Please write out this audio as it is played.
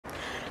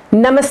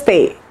നമസ്തേ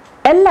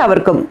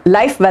എല്ലാവർക്കും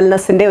ലൈഫ്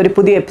വെൽനസിന്റെ ഒരു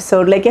പുതിയ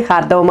എപ്പിസോഡിലേക്ക്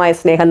ഹാർദവമായ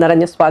സ്നേഹം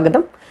നിറഞ്ഞ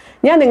സ്വാഗതം.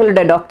 ഞാൻ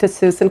നിങ്ങളുടെ doctor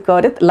Susan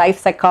കോരുത്ത്, life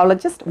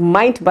psychologist,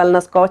 mind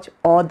wellness coach,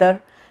 author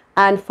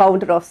and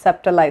founder of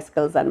സെപ്റ്റലൈസ്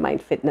skills and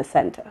mind fitness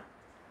centre.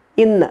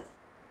 ഇന്ന്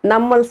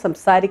നമ്മൾ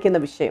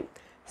സംസാരിക്കുന്ന വിഷയം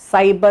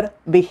സൈബർ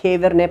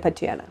ബിഹേവിയറിനെ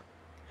പറ്റിയാണ്.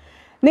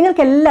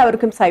 നിങ്ങൾക്ക്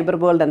എല്ലാവർക്കും സൈബർ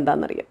വേൾഡ്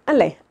എന്താണെന്നറിയാം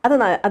അല്ലേ?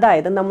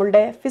 അതായത്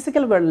നമ്മളുടെ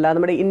ഫിസിക്കൽ വേൾഡില്ല,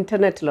 നമ്മുടെ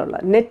ഇൻ്റർനെറ്റിലുള്ള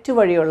നെറ്റ്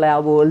വഴിയുള്ള ആ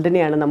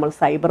വേൾഡിനെയാണ് നമ്മൾ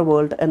സൈബർ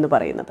വേൾഡ് എന്ന്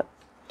പറയുന്നത്.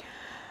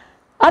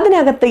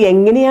 അതിനകത്ത്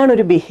എങ്ങനെയാണ്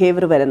ഒരു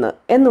ബിഹേവിയർ വരുന്നത്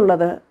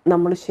എന്നുള്ളത്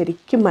നമ്മൾ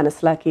ശരിക്കും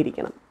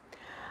മനസ്സിലാക്കിയിരിക്കണം.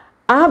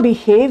 ആ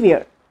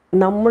ബിഹേവിയർ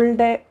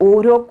നമ്മളുടെ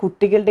ഓരോ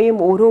കുട്ടികളുടെയും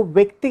ഓരോ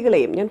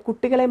വ്യക്തികളെയും, ഞാൻ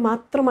കുട്ടികളെ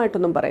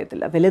മാത്രമായിട്ടൊന്നും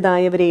പറയത്തില്ല,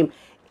 വലുതായവരെയും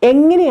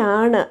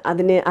എങ്ങനെയാണ്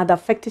അത്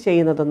അഫക്റ്റ്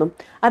ചെയ്യുന്നതെന്നും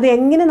അത്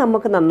എങ്ങനെ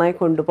നമുക്ക് നന്നായി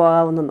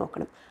കൊണ്ടുപോകാമെന്നും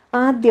നോക്കണം.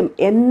 ആദ്യം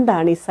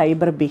എന്താണ് ഈ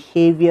സൈബർ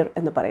ബിഹേവിയർ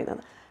എന്ന്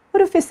പറയുന്നത്?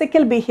 ഒരു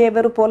ഫിസിക്കൽ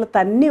ബിഹേവിയർ പോലെ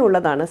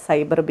തന്നെയുള്ളതാണ്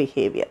സൈബർ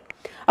ബിഹേവിയർ.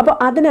 അപ്പോൾ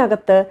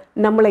അതിനകത്ത്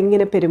നമ്മൾ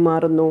എങ്ങനെ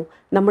പെരുമാറുന്നു,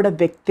 നമ്മുടെ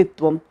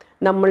വ്യക്തിത്വം,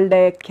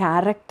 നമ്മളുടെ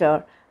ക്യാരക്ടർ,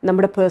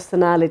 നമ്മുടെ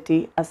personality,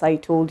 as I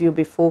told you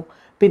before,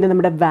 പിന്നെ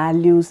നമ്മുടെ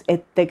വാല്യൂസ്,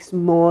 എത്തിക്സ്,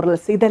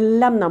 മോറൽസ്,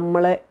 ഇതെല്ലാം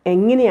നമ്മൾ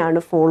എങ്ങനെയാണ്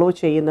ഫോളോ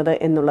ചെയ്യുന്നത്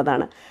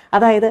എന്നുള്ളതാണ്.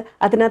 അതായത്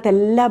അതിനകത്ത്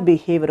എല്ലാ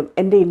ബിഹേവിയറും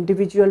എൻ്റെ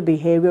individual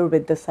behaviour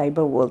with the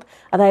cyber world.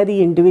 അതായത് ഈ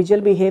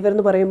ഇൻഡിവിജ്വൽ ബിഹേവിയർ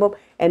എന്ന് പറയുമ്പോൾ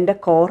എൻ്റെ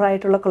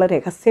കോറായിട്ടുള്ള കുറെ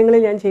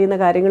രഹസ്യങ്ങളിൽ ഞാൻ ചെയ്യുന്ന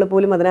കാര്യങ്ങൾ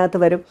പോലും അതിനകത്ത്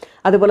വരും.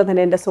 അതുപോലെ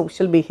തന്നെ എൻ്റെ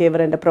സോഷ്യൽ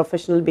ബിഹേവിയർ, എൻ്റെ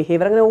പ്രൊഫഷണൽ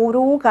ബിഹേവിയർ, അങ്ങനെ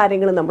ഓരോ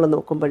കാര്യങ്ങളും നമ്മൾ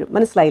നോക്കുമ്പോഴും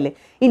മനസ്സിലായില്ലേ?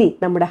 ഇനി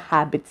നമ്മുടെ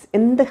ഹാബിറ്റ്സ്,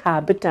 എന്ത്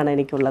ഹാബിറ്റാണ്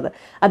എനിക്കുള്ളത്?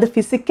 അത്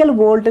ഫിസിക്കൽ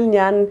വേൾഡിൽ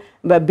ഞാൻ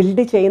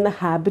ബിൽഡ് ചെയ്യുന്ന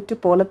ഹാബിറ്റ്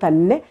പോലെ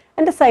തന്നെ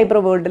എൻ്റെ സൈബർ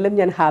വേൾഡിലും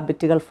ഞാൻ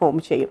ഹാബിറ്റുകൾ ഫോം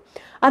ചെയ്യും.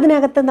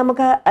 അതിനകത്ത്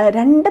നമുക്ക്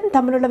രണ്ടും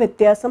തമ്മിലുള്ള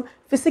വ്യത്യാസം,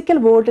 ഫിസിക്കൽ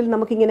വേൾഡിൽ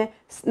നമുക്കിങ്ങനെ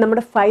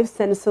നമ്മുടെ 5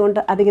 സെൻസ് കൊണ്ട്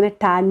അതിങ്ങനെ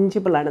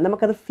ടാഞ്ചിബിളാണ്,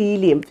 നമുക്കത്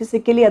ഫീൽ ചെയ്യും,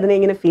 ഫിസിക്കലി അതിനെ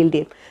ഇങ്ങനെ ഫീൽ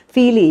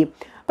ചെയ്യും.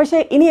 പക്ഷേ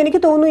ഇനി എനിക്ക്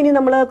തോന്നുന്നു, ഇനി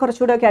നമ്മൾ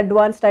കുറച്ചുകൂടെ ഒക്കെ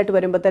അഡ്വാൻസ്ഡ് ആയിട്ട്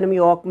വരുമ്പോഴത്തേനും ഈ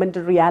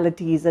ഓഗ്മെൻറ്റഡ്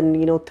റിയാലിറ്റീസ്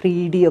ആൻഡ്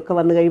 3D ഒക്കെ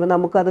വന്നു കഴിയുമ്പോൾ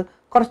നമുക്കത്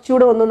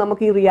കുറച്ചുകൂടെ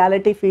നമുക്ക് ഈ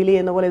റിയാലിറ്റി ഫീൽ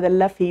ചെയ്യുന്ന പോലെ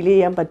ഇതെല്ലാം ഫീൽ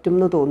ചെയ്യാൻ പറ്റും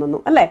എന്ന് തോന്നുന്നു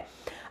അല്ലേ?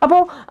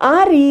 അപ്പോൾ ആ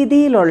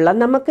രീതിയിലുള്ള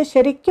നമുക്ക്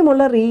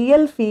ശരിക്കുമുള്ള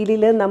റിയൽ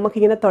ഫീലിൽ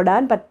നമുക്കിങ്ങനെ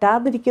തൊടാൻ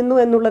പറ്റാതിരിക്കുന്നു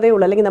എന്നുള്ളതേ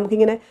ഉള്ളൂ. അല്ലെങ്കിൽ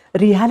നമുക്കിങ്ങനെ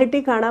റിയാലിറ്റി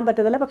കാണാൻ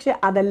പറ്റുന്നില്ല. പക്ഷെ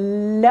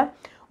അതെല്ലാം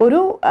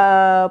ഒരു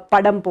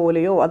പടം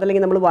പോലെയോ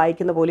അതല്ലെങ്കിൽ നമ്മൾ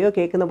വായിക്കുന്ന പോലെയോ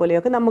കേൾക്കുന്ന പോലെയോ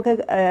ഒക്കെ നമുക്ക്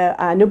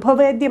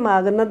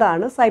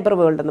അനുഭവേദ്യമാകുന്നതാണ് സൈബർ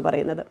വേൾഡ് എന്ന്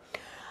പറയുന്നത്.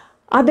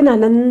 അതിന്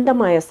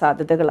അനന്തമായ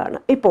സാധ്യതകളാണ്.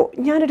 ഇപ്പോൾ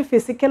ഞാനൊരു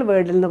ഫിസിക്കൽ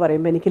വേൾഡിൽ എന്ന്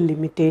പറയുമ്പോൾ എനിക്ക്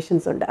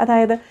ലിമിറ്റേഷൻസ് ഉണ്ട്.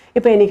 അതായത്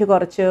ഇപ്പോൾ എനിക്ക്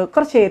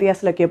കുറച്ച്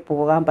ഏരിയാസിലൊക്കെ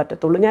പോകാൻ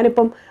പറ്റത്തുള്ളൂ.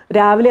 ഞാനിപ്പം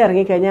രാവിലെ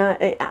ഇറങ്ങിക്കഴിഞ്ഞാൽ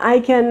I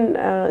can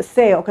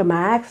say okay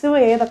maximum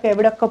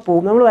എവിടെയൊക്കെ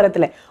പോകും. നമ്മൾ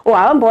പറയത്തില്ലേ,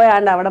 അവൻ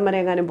പോയാണ്ട് അവിടം വരെ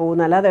എങ്ങാനും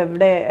പോകുന്നു, അല്ലാതെ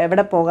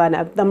എവിടെ പോകാൻ?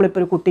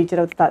 നമ്മളിപ്പോൾ ഒരു കുട്ടി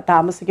ഇച്ചിരി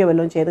താമസിക്കുകയോ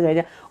വല്ലതും ചെയ്ത്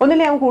കഴിഞ്ഞാൽ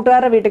ഒന്നില്ലെങ്കിൽ അവൻ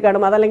കൂട്ടുകാരുടെ വീട്ടിൽ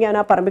കാണും, അതല്ലെങ്കിൽ അവൻ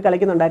ആ പറമ്പിൽ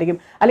കളിക്കുന്നുണ്ടായിരിക്കും,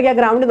 അല്ലെങ്കിൽ ആ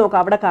ഗ്രൗണ്ടിൽ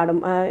നോക്കും അവിടെ കാണും,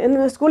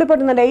 സ്കൂളിൽ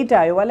പോയിട്ട് ലേറ്റ്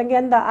ആയോ, അല്ലെങ്കിൽ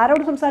എന്താ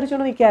ആരോട്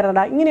സംസാരിച്ചുകൊണ്ട്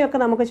നിൽക്കാറുണ്ടാ,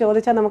 ഇങ്ങനെയൊക്കെ നമുക്ക്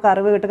ചോദിച്ചാൽ നമുക്ക് അറിവ്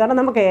കിട്ടും. കാരണം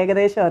നമുക്ക്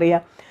ഏകദേശം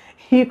അറിയാം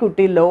ഈ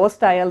കുട്ടി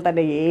ലോസ്റ്റ് ആയാൽ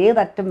തന്നെ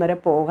ഏതറ്റം വരെ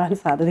പോകാൻ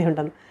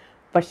സാധ്യതയുണ്ടെന്ന്.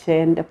 പക്ഷേ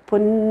എൻ്റെ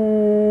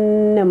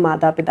പൊന്ന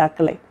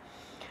മാതാപിതാക്കളെ,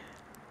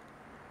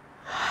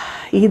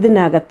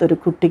 ഇതിനകത്തൊരു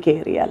കുട്ടി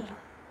കയറിയാൽ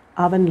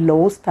അവൻ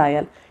ലോസ്റ്റ്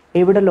ആയാൽ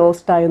എവിടെ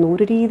ലോസ്റ്റ് ആയെന്ന്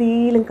ഒരു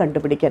രീതിയിലും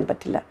കണ്ടുപിടിക്കാൻ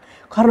പറ്റില്ല.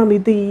 കാരണം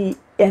ഇത് ഈ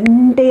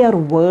എൻ്റയർ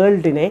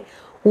വേൾഡിനെ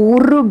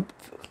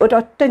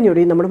ഒരൊറ്റ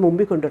ഞൊടി നമ്മുടെ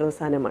മുമ്പിൽ കൊണ്ടുവരുന്ന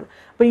സാധനമാണ്.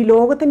 അപ്പോൾ ഈ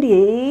ലോകത്തിൻ്റെ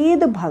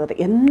ഏത് ഭാഗത്ത്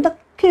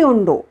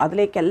എന്തൊക്കെയുണ്ടോ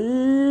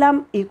അതിലേക്കെല്ലാം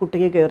ഈ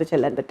കുട്ടിക്ക് കയറി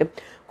ചെല്ലാൻ പറ്റും.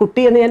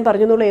 കുട്ടി എന്ന് ഞാൻ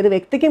പറഞ്ഞെന്നുള്ള ഏത്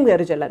വ്യക്തിക്കും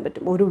കയറി ചെല്ലാൻ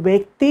പറ്റും. ഒരു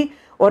വ്യക്തി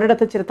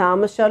ഒരിടത്ത് ഇച്ചിരി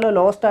താമസിച്ചാലോ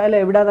ലോസ്റ്റ് ആയാലോ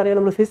എവിടെയാണെന്നറിയാം,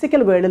 നമ്മൾ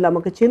ഫിസിക്കൽ വേൾഡിൽ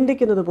നമുക്ക്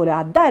ചിന്തിക്കുന്നത് പോലെ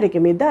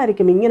അതായിരിക്കും,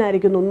 ഇതായിരിക്കും, ഇങ്ങനെ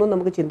ആയിരിക്കും എന്നൊന്നും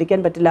നമുക്ക് ചിന്തിക്കാൻ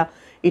പറ്റില്ല.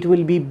 It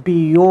will be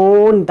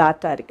beyond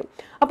that ആയിരിക്കും.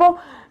 അപ്പോൾ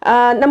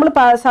നമ്മൾ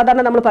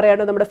സാധാരണ നമ്മൾ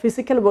പറയാറുണ്ട് നമ്മുടെ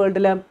ഫിസിക്കൽ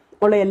വേൾഡിൽ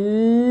ഉള്ള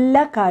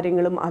എല്ലാ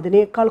കാര്യങ്ങളും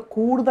അതിനേക്കാൾ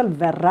കൂടുതൽ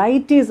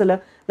വെറൈറ്റീസിൽ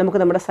നമുക്ക്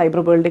നമ്മുടെ സൈബർ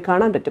വേൾഡിൽ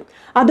കാണാൻ പറ്റും.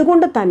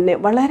 അതുകൊണ്ട് തന്നെ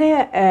വളരെ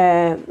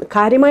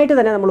കാര്യമായിട്ട്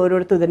തന്നെ നമ്മൾ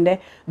ഓരോരുത്തർ ഇതിൻ്റെ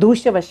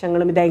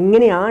ദൂഷ്യവശങ്ങളും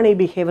ഇതെങ്ങനെയാണ് ഈ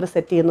ബിഹേവിയർ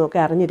സെറ്റ്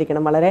ചെയ്യുന്നതൊക്കെ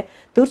അറിഞ്ഞിരിക്കണം. വളരെ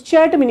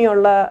തീർച്ചയായിട്ടും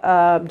ഇനിയുള്ള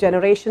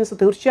ജനറേഷൻസ്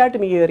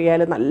തീർച്ചയായിട്ടും ഈ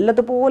ഏരിയയിൽ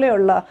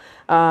നല്ലതുപോലെയുള്ള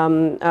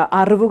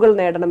അറിവുകൾ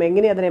നേടണം,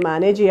 എങ്ങനെ അതിനെ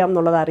മാനേജ് ചെയ്യാം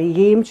എന്നുള്ളത്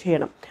അറിയുകയും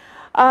ചെയ്യണം.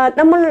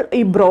 നമ്മൾ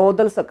ഈ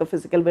ബ്രോതൽസ് ഒക്കെ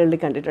ഫിസിക്കൽ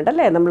വേൾഡിൽ കണ്ടിട്ടുണ്ട്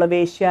അല്ലേ? നമ്മൾ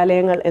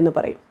വേശ്യാലയങ്ങൾ എന്ന്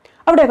പറയും.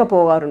 അവിടെയൊക്കെ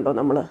പോകാറുണ്ടോ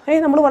നമ്മൾ?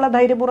 നമ്മൾ വളരെ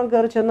ധൈര്യപൂർവ്വം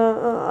കയറി ചെന്ന്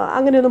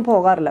അങ്ങനെയൊന്നും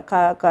പോകാറില്ല.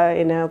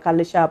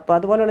 കള്ളിഷാപ്പ്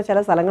അതുപോലെയുള്ള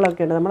ചില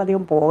സ്ഥലങ്ങളൊക്കെ ഉണ്ട്,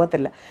 നമ്മളധികം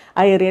പോകത്തില്ല.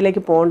 ആ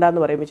ഏരിയയിലേക്ക്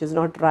പോകണ്ടെന്ന് പറയും, which is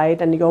not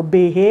right and your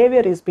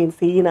behaviour is been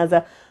scene as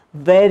A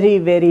very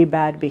very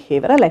bad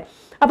behaviour അല്ലേ?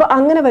 അപ്പോൾ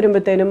അങ്ങനെ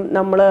വരുമ്പോഴത്തേനും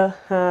നമ്മൾ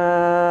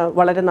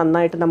വളരെ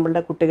നന്നായിട്ട്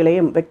നമ്മളുടെ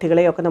കുട്ടികളെയും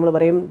വ്യക്തികളെയും ഒക്കെ നമ്മൾ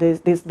പറയും,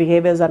 these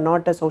behaviours are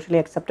not A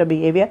socially accepted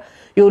behaviour,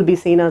 you will be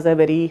seen as A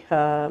very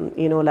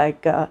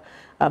like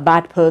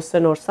bad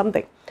person or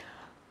something.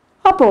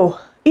 അപ്പോൾ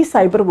ഈ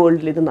സൈബർ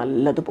വേൾഡിൽ ഇത്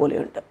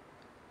നല്ലതുപോലെയുണ്ട്.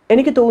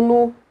 എനിക്ക് തോന്നുന്നു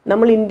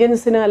നമ്മൾ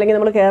ഇന്ത്യൻസിന് അല്ലെങ്കിൽ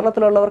നമ്മൾ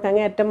കേരളത്തിലുള്ളവർക്ക്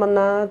അങ്ങേയറ്റം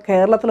വന്നാൽ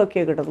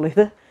കേരളത്തിലൊക്കെ കിട്ടത്തുള്ളൂ.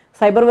 ഇത്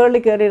സൈബർ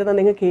വേൾഡിൽ കയറിയിരുന്നാൽ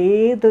നിങ്ങൾക്ക്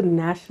ഏത്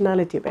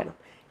നാഷണാലിറ്റി വേണം,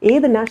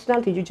 ഏത്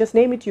nationality you just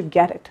name it, you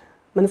get it.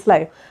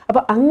 മനസ്സിലായോ?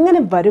 അപ്പോൾ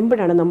അങ്ങനെ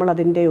വരുമ്പോഴാണ് നമ്മൾ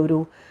അതിൻ്റെ ഒരു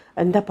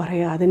എന്താ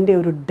പറയുക, അതിൻ്റെ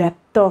ഒരു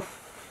ഡെപ്ത് ഓഫ്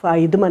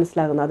ഇത്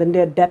മനസ്സിലാകുന്നത്,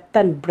 അതിൻ്റെ depth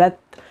and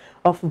breath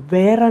of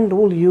where and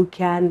all you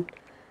can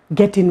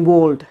get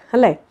involve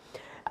അല്ലേ.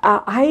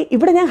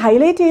 ഇവിടെ ഞാൻ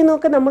ഹൈലൈറ്റ്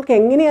ചെയ്യുന്നതൊക്കെ നമ്മൾക്ക്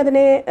എങ്ങനെ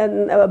അതിനെ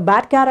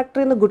ബാഡ്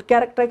ക്യാരക്ടറിൽ നിന്ന് ഗുഡ്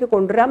ക്യാരക്ടറേക്ക്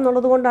കൊണ്ടുവരാം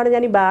എന്നുള്ളത് കൊണ്ടാണ്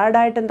ഞാൻ ഈ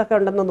ബാഡായിട്ട് എന്തൊക്കെ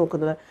ഉണ്ടെന്ന്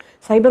നോക്കുന്നത്.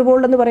 സൈബർ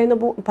വേൾഡ് എന്ന്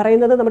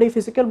പറയുന്നത് നമ്മുടെ ഈ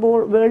ഫിസിക്കൽ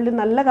വേൾഡിൽ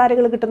നല്ല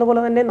കാര്യങ്ങൾ കിട്ടുന്ന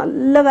പോലെ തന്നെ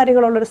നല്ല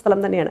കാര്യങ്ങളുള്ളൊരു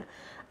സ്ഥലം തന്നെയാണ്.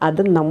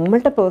 അത്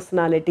നമ്മളുടെ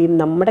പേഴ്സണാലിറ്റിയും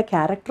നമ്മുടെ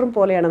ക്യാരക്ടറും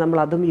പോലെയാണ് നമ്മൾ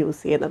അതും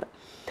യൂസ് ചെയ്യുന്നത്.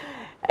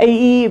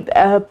 ഈ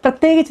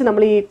പ്രത്യേകിച്ച്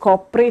നമ്മൾ ഈ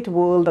കോർപ്പറേറ്റ്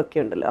വേൾഡ് ഒക്കെ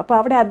ഉണ്ടല്ലോ, അപ്പോൾ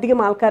അവിടെ അധികം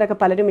ആൾക്കാരൊക്കെ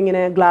പലരും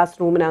ഇങ്ങനെ ഗ്ലാസ്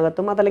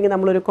റൂമിനകത്തും അതല്ലെങ്കിൽ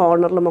നമ്മളൊരു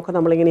കോർണറിലും ഒക്കെ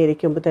നമ്മളിങ്ങനെ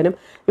ഇരിക്കുമ്പോഴത്തേനും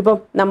ഇപ്പം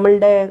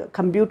നമ്മളുടെ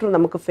കമ്പ്യൂട്ടർ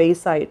നമുക്ക്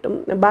ഫേസ് ആയിട്ടും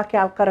ബാക്കി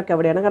ആൾക്കാരൊക്കെ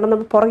അവിടെയാണ്. കാരണം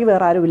നമ്മൾ പുറകെ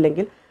വേറെ ആരും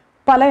ഇല്ലെങ്കിൽ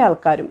പല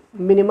ആൾക്കാരും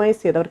മിനിമൈസ്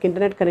ചെയ്ത് അവർക്ക്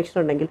ഇൻ്റർനെറ്റ് കണക്ഷൻ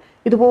ഉണ്ടെങ്കിൽ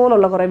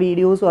ഇതുപോലുള്ള കുറേ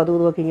വീഡിയോസും അതും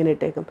ഇതുമൊക്കെ ഇങ്ങനെ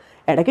ഇട്ടേക്കും.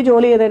 ഇടയ്ക്ക്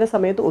ജോലി ചെയ്തതിൻ്റെ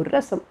സമയത്ത് ഒരു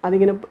രസം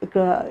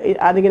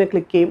അതിങ്ങനെ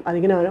ക്ലിക്ക് ചെയ്യും,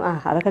 അതിങ്ങനെ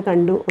അതൊക്കെ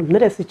കണ്ടു ഒന്ന്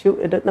രസിച്ചു.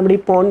 നമ്മുടെ ഈ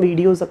പോൺ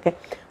വീഡിയോസൊക്കെ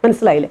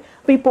മനസ്സിലായില്ലേ.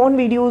 അപ്പോൾ ഈ പോൺ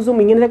വീഡിയോസും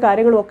ഇങ്ങനെ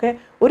കാര്യങ്ങളും ഒക്കെ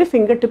ഒരു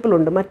ഫിംഗർ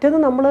ടിപ്പിലുണ്ട്. മറ്റേത്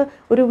നമ്മൾ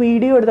ഒരു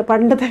വീഡിയോ എടുത്ത്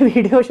പണ്ടത്തെ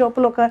വീഡിയോ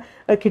ഷോപ്പിലൊക്കെ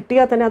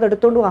കിട്ടിയാൽ തന്നെ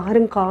അതെടുത്തുകൊണ്ട്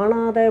ആരും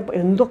കാണാതെ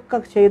എന്തൊക്കെ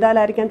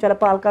ചെയ്താലായിരിക്കാം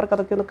ചിലപ്പോൾ ആൾക്കാർക്ക്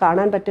അതൊക്കെ ഒന്ന്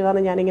കാണാൻ പറ്റുക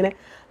എന്ന് ഞാനിങ്ങനെ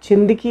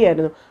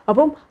ചിന്തിക്കുകയായിരുന്നു.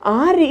 അപ്പം ആ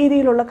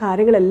രീതിയിലുള്ള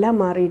കാര്യങ്ങളെല്ലാം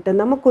മാറിയിട്ട്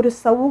നമുക്കൊരു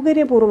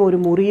സൗകര്യപൂർവ്വം ഒരു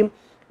മുറിയും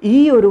ഈ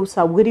ഒരു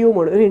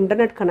സൗകര്യവുമാണ്, ഒരു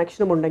ഇൻ്റർനെറ്റ്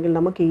കണക്ഷനും ഉണ്ടെങ്കിൽ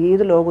നമുക്ക്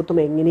ഏത് ലോകത്തും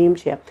എങ്ങനെയും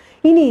ചെയ്യാം.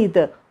 ഇനി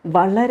ഇത്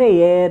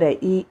വളരെയേറെ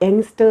ഈ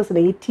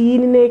യങ്സ്റ്റേഴ്സിന് ഈ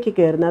ടീനിലേക്ക്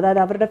കയറുന്ന, അതായത്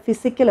അവരുടെ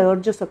ഫിസിക്കൽ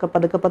ഏർജസ് ഒക്കെ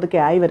പതുക്കെ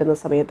ആയി വരുന്ന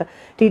സമയത്ത്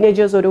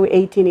ടീനേജേഴ്സ് ഒരു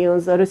 18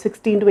 ഇയേഴ്സ് ഒരു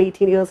 16 to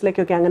 18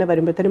 ഇയേഴ്സിലേക്കൊക്കെ അങ്ങനെ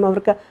വരുമ്പോഴത്തേനും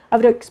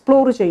അവർ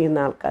എക്സ്പ്ലോർ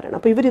ചെയ്യുന്ന ആൾക്കാരാണ്.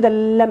 അപ്പോൾ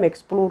ഇവരിതെല്ലാം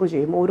എക്സ്പ്ലോർ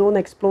ചെയ്യും.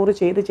 ഓരോന്ന് എക്സ്പ്ലോർ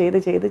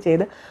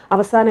ചെയ്ത്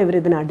അവസാനം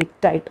ഇവരിതിന്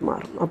അഡിക്റ്റായിട്ട്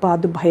മാറും. അപ്പോൾ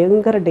അത്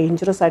ഭയങ്കര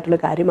ഡേഞ്ചറസ് ആയിട്ടുള്ള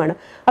കാര്യമാണ്.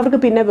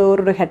 അവർക്ക് പിന്നെ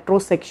വേറൊരു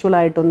ഹെട്രോസെക്ഷൽ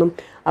ആയിട്ടൊന്നും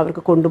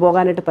അവർക്ക്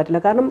കൊണ്ടുപോകാനായിട്ട് പറ്റില്ല.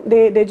 കാരണം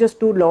they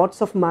just do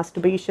lots of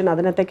masturbation.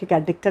 അതിനകത്തേക്കൊക്കെ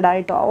addicted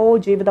ആയിട്ട്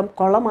ജീവിതം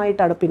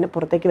കുളമായിട്ടാണ് പിന്നെ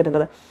പുറത്തേക്ക്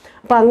വരുന്നത്.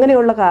 അപ്പോൾ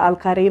അങ്ങനെയുള്ള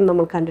ആൾക്കാരെയും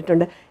നമ്മൾ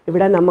കണ്ടിട്ടുണ്ട്.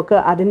 ഇവിടെ നമുക്ക്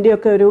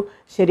അതിൻ്റെയൊക്കെ ഒരു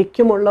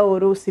ശരിക്കുമുള്ള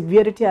ഒരു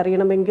സിവിയറിറ്റി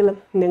അറിയണമെങ്കിൽ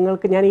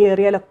നിങ്ങൾക്ക്, ഞാൻ ഈ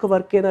ഏരിയയിലൊക്കെ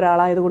വർക്ക് ചെയ്യുന്ന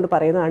ഒരാളായതുകൊണ്ട്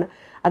പറയുന്നതാണ്,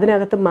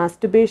 അതിനകത്ത്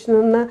മാസ്റ്റുബേഷനിൽ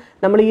നിന്ന്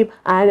നമ്മൾ ഈ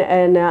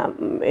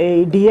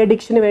ഡി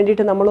അഡിക്ഷന്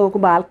വേണ്ടിയിട്ട് നമ്മൾ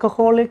നോക്കുമ്പോൾ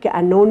ആൽക്കഹോളിക്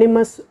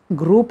അനോണിമസ്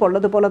ഗ്രൂപ്പ്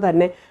ഉള്ളതുപോലെ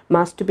തന്നെ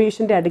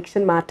മാസ്റ്റുബേഷൻ്റെ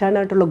അഡിക്ഷൻ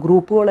മാറ്റാനായിട്ടുള്ള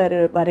ഗ്രൂപ്പുകൾ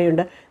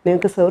വരെയുണ്ട്.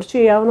 നിങ്ങൾക്ക് സെർച്ച്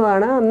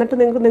ചെയ്യാവുന്നതാണ്. എന്നിട്ട്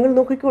നിങ്ങൾ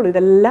നോക്കിക്കോളൂ.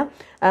 ഇതെല്ലാം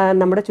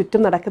നമ്മുടെ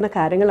ചുറ്റും നടക്കുന്ന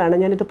കാര്യങ്ങളാണ്.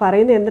 ഞാനിത്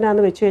പറയുന്നത്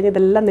എന്തിനാണെന്ന് വെച്ച് കഴിഞ്ഞാൽ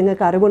ഇതെല്ലാം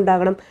നിങ്ങൾക്ക്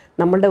അറിവുണ്ടാകണം.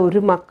 നമ്മളുടെ ഒരു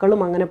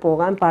മക്കളും അങ്ങനെ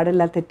പോകാൻ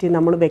പാടില്ല. തെറ്റി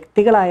നമ്മൾ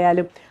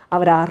വ്യക്തികളായാലും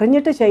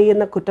അവരറിഞ്ഞിട്ട്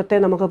ചെയ്യുന്ന കുറ്റത്തെ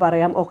നമുക്ക്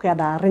പറയാം, ഓക്കെ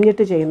അത്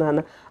അറിഞ്ഞിട്ട്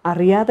ചെയ്യുന്നതാണ്.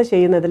 അറിയാതെ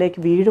ചെയ്യുന്നതിലേക്ക്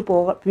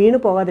വീണു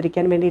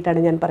പോകാതിരിക്കാൻ വേണ്ടിയിട്ടാണ്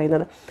ഞാൻ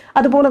പറയുന്നത്.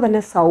 അതുപോലെ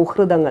തന്നെ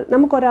സൗഹൃദങ്ങൾ.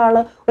 നമുക്കൊരാൾ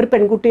ഒരു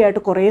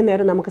പെൺകുട്ടിയായിട്ട് കുറേ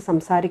നേരം നമുക്ക്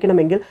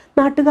സംസാരിക്കണമെങ്കിൽ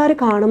നാട്ടുകാർ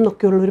കാണും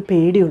എന്നൊക്കെയുള്ളൊരു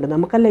പേടിയുണ്ട്.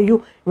 നമുക്കല്ല അയ്യോ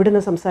ഇവിടെ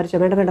നിന്ന്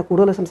സംസാരിച്ചാൽ വേണ്ട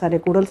കൂടുതൽ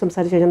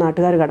സംസാരിച്ച് കഴിഞ്ഞാൽ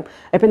നാട്ടുകാർ കാണും.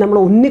 അപ്പം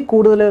നമ്മൾ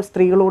കൂടുതൽ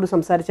സ്ത്രീകളോട്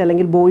സംസാരിച്ച്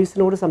അല്ലെങ്കിൽ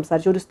ബോയ്സിനോട്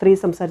സംസാരിച്ച് ഒരു സ്ത്രീ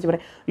സംസാരിച്ച്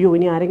പറയാം അയ്യോ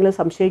ഇനി ആരെങ്കിലും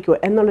സംശയിക്കുമോ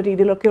എന്നുള്ള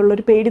രീതിയിലൊക്കെ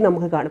ഉള്ളൊരു പേടി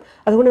നമുക്ക് കാണും.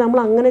 അതുകൊണ്ട് നമ്മൾ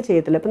അങ്ങനെ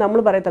ചെയ്യത്തില്ല. ഇപ്പം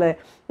നമ്മൾ പറയത്തില്ലേ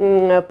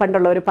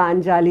പണ്ടുള്ള ഒരു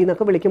പാഞ്ചാലി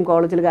എന്നൊക്കെ വിളിക്കും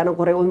കോളേജിൽ. കാരണം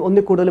കുറേ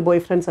കൂടുതൽ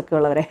ബോയ് ഫ്രണ്ട്സ് ഒക്കെ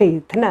ഉള്ളവരെ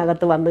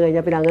ഇതിനകത്ത് വന്നു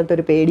കഴിഞ്ഞാൽ പിന്നെ അങ്ങനത്തെ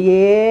ഒരു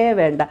പേടിയേ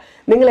വേണ്ട.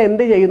 നിങ്ങൾ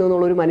എന്ത് ചെയ്യുന്നു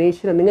എന്നുള്ളൊരു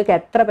മനുഷ്യന് നിങ്ങൾക്ക്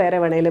എത്ര പേരെ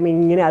വേണമെങ്കിലും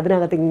ഇങ്ങനെ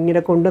അതിനകത്ത്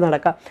ഇങ്ങനെ കൊണ്ടു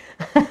നടക്കാം.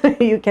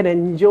 You can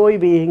enjoy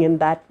being in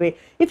that way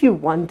if you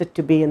want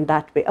to be in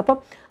that way. അപ്പം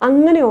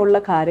അങ്ങനെയുള്ള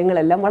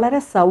കാര്യങ്ങളെല്ലാം വളരെ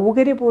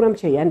സൗകര്യപൂർവ്വം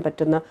ചെയ്യാൻ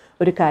പറ്റുന്ന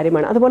ഒരു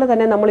കാര്യമാണ്. അതുപോലെ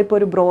തന്നെ നമ്മളിപ്പോൾ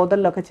ഒരു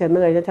ബ്രോതലിലൊക്കെ ചെന്ന്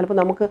കഴിഞ്ഞാൽ ചിലപ്പോൾ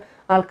നമുക്ക്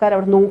ആൾക്കാർ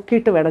അവിടെ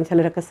നോക്കിയിട്ട് വേണം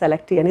ചിലരൊക്കെ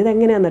സെലക്ട് ചെയ്യാൻ.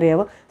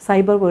 ഇതെങ്ങനെയാണെന്നറിയാമോ?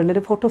 സൈബർ വേൾഡിൽ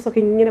ഫോട്ടോസൊക്കെ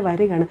ഇങ്ങനെ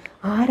വരികയാണ്.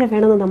 ആരെ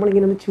വേണമെന്ന്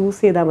നമ്മളിങ്ങനെ ഒന്ന്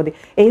ചൂസ് ചെയ്താൽ മതി.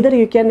 Either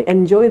you can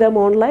enjoy dum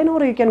online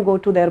or you can go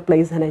to their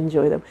place and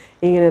enjoy dum.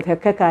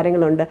 ഇങ്ങനെയൊക്കെ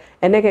കാര്യങ്ങളുണ്ട്.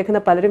 എന്നെ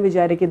കേൾക്കുന്ന പലരും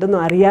വിചാരിക്കും,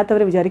 ഇതൊന്നും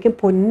അറിയാത്തവർ വിചാരിക്കും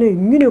പൊന്നെ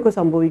ഇങ്ങനെയൊക്കെ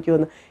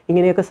സംഭവിക്കുമെന്ന്.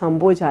 ഇങ്ങനെയൊക്കെ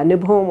സംഭവിച്ച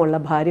അനുഭവമുള്ള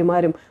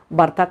ഭാര്യമാരും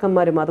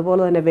ഭർത്താക്കന്മാരും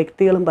അതുപോലെ തന്നെ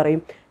വ്യക്തികളും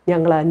പറയും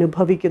ഞങ്ങൾ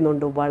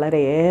അനുഭവിക്കുന്നുണ്ട്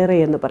വളരെയേറെ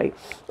എന്ന് പറയും.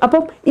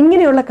 അപ്പം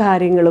ഇങ്ങനെയുള്ള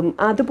കാര്യങ്ങളും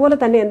അതുപോലെ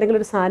തന്നെ എന്തെങ്കിലും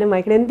ഒരു സാധനം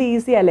വാങ്ങിക്കണം. എന്ത്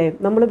ഈസി അല്ലേ?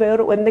 നമ്മൾ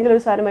വേറെ എന്തെങ്കിലും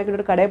ഒരു സാധനം വാങ്ങിക്കുന്ന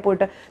ഒരു കടയിൽ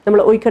പോയിട്ട് നമ്മൾ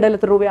ഈ കടയിൽ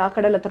എത്ര രൂപ, ആ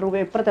കടയിൽ എത്ര രൂപ,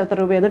 ഇപ്പുറത്ത് എത്ര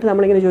രൂപ, എന്നിട്ട്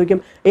നമ്മളിങ്ങനെ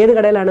ചോദിക്കും ഏത്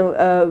കടയിലാണ്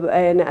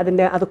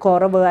അത്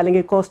കുറവ്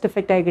അല്ലെങ്കിൽ കോസ്റ്റ്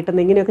എഫക്റ്റ് ആയി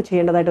കിട്ടുന്നത്. ഇങ്ങനെയൊക്കെ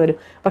ചെയ്യേണ്ടതായിട്ട് വരും.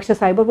 പക്ഷേ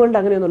സൈബർ വേൾഡ്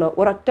അങ്ങനെയൊന്നുമില്ല.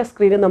 ഒരൊറ്റ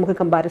സ്ക്രീനിൽ നമുക്ക്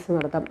കമ്പാരിസൺ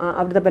നടത്താം.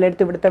 അവിടുത്തെ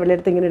വിലയെടുത്ത് ഇവിടുത്തെ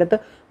വിലയെടുത്ത് ഇങ്ങനെ എടുത്ത്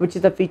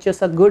which the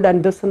features are good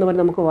and this എന്ന്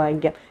പറഞ്ഞ് നമുക്ക്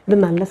വാങ്ങിക്കാം. ഇത്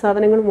നല്ല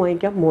സാധനങ്ങളും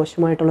വാങ്ങിക്കാം,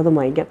 മോശമായിട്ടുള്ളതും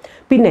വാങ്ങിക്കാം.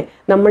 പിന്നെ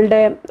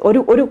നമ്മളുടെ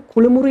ഒരു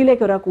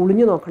കുളിമുറിയിലേക്ക് ഒരാൾക്ക്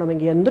കുളിഞ്ഞു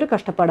നോക്കണമെങ്കിൽ എന്തൊരു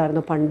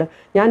കഷ്ടപ്പാടായിരുന്നു പണ്ട്.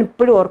 ഞാൻ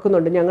ഇപ്പോഴും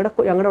ഓർക്കുന്നുണ്ട്. ഞങ്ങളുടെ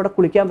അവിടെ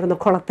കുളിക്കാൻ വരുന്ന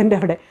കുളത്തിൻ്റെ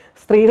അവിടെ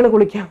സ്ത്രീകൾ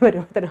കുളിക്കാൻ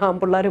വരുമ്പോൾ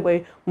ആൺപിള്ളേർ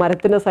പോയി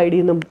മരത്തിൻ്റെ സൈഡിൽ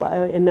നിന്നും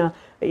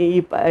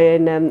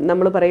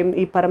നമ്മൾ പറയും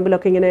ഈ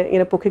പറമ്പിലൊക്കെ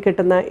ഇങ്ങനെ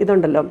പൊക്കിക്കെട്ടുന്ന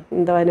ഇതുണ്ടല്ലോ,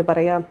 എന്താ അതിന്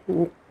പറയാം,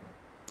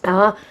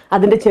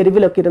 അതിൻ്റെ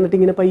ചെരുവിലൊക്കെ ഇരുന്നിട്ട്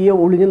ഇങ്ങനെ പയ്യെ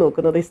ഒളിഞ്ഞു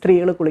നോക്കുന്നത് ഈ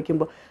സ്ത്രീകൾ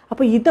കുളിക്കുമ്പോൾ.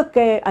 അപ്പോൾ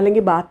ഇതൊക്കെ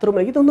അല്ലെങ്കിൽ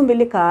ബാത്റൂമിൽ ഇതൊന്നും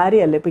വലിയ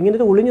കാര്യമല്ല. ഇപ്പം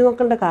ഇങ്ങനെ ഒളിഞ്ഞു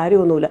നോക്കേണ്ട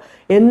കാര്യമൊന്നുമില്ല.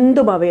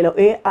 എന്തും അവയിലോ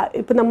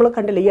ഇപ്പം നമ്മൾ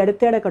കണ്ടില്ലേ, ഈ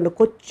അടുത്തിടെ കണ്ടു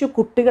കൊച്ചു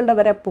കുട്ടികളുടെ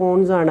വരെ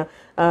പോൺസാണ്,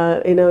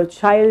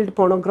 ചൈൽഡ്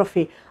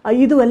പോണോഗ്രഫി,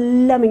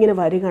 ഇതുമെല്ലാം ഇങ്ങനെ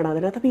വരികയാണ്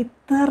അതിനകത്ത്. അപ്പോൾ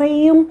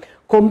ഇത്രയും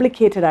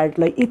കോംപ്ലിക്കേറ്റഡ്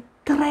ആയിട്ടുള്ള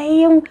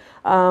ഇത്രയും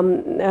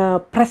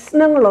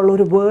പ്രശ്നങ്ങളുള്ള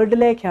ഒരു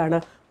വേൾഡിലേക്കാണ്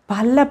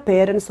പല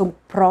പേരൻസും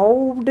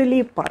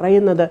പ്രൗഡ്ലി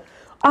പറയുന്നത്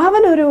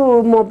അവനൊരു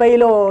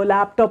മൊബൈലോ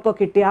ലാപ്ടോപ്പോ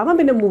കിട്ടി അവൻ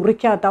പിന്നെ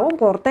മുറിക്കാത്ത, അവൻ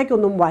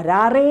പുറത്തേക്കൊന്നും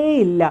വരാറേ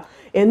ഇല്ല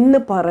എന്ന്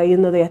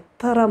പറയുന്നത്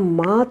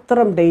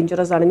മാത്രം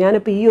ഡേഞ്ചറസ് ആണ്.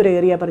 ഞാനിപ്പോൾ ഈ ഒരു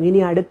ഏരിയ പറഞ്ഞു.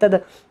 ഇനി അടുത്തത്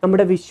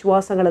നമ്മുടെ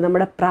വിശ്വാസങ്ങൾ,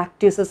 നമ്മുടെ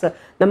പ്രാക്ടീസസ്.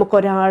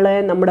 നമുക്കൊരാളെ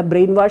നമ്മുടെ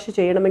ബ്രെയിൻ വാഷ്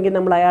ചെയ്യണമെങ്കിൽ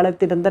നമ്മൾ അയാളെ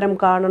നിരന്തരം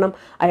കാണണം,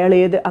 അയാൾ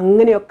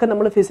അങ്ങനെയൊക്കെ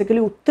നമ്മൾ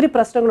ഫിസിക്കലി ഒത്തിരി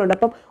പ്രശ്നങ്ങളുണ്ട്.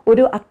 അപ്പം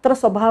ഒരു അത്ര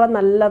സ്വഭാവം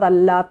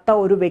നല്ലതല്ലാത്ത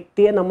ഒരു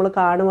വ്യക്തിയെ നമ്മൾ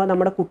കാണുക,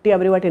 നമ്മുടെ കുട്ടി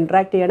അവരുമായിട്ട്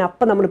ഇൻട്രാക്ട് ചെയ്യണം,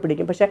 അപ്പം നമ്മൾ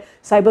പിടിക്കും. പക്ഷേ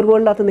സൈബർ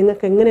വേൾഡിനകത്ത്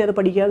നിങ്ങൾക്ക് എങ്ങനെ അത്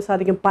പഠിക്കാൻ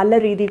സാധിക്കും? പല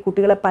രീതിയിൽ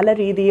കുട്ടികളെ പല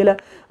രീതിയിൽ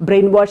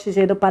ബ്രെയിൻ വാഷ്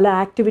ചെയ്ത് പല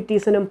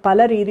ആക്ടിവിറ്റീസിനും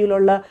പല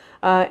രീതിയിലുള്ള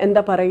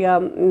എന്താ പറയുക,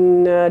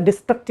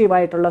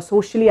 ഡിസ്ട്രക്റ്റീവായിട്ടുള്ള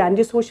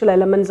ആൻറ്റി സോഷ്യൽ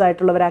എലമെൻറ്റ്സ്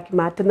ആയിട്ടുള്ളവരാക്കി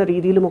മാറ്റുന്ന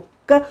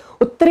രീതിയിലുമൊക്കെ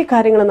ഒത്തിരി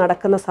കാര്യങ്ങൾ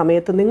നടക്കുന്ന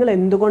സമയത്ത് നിങ്ങൾ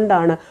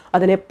എന്തുകൊണ്ടാണ്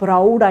അതിനെ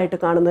പ്രൗഡായിട്ട്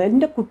കാണുന്നത്?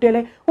 എൻ്റെ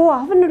കുട്ടികളെ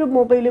അവനൊരു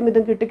മൊബൈലും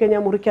ഇതും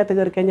കിട്ടിക്കഴിഞ്ഞാൽ മുറിക്കകത്ത്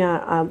കയറി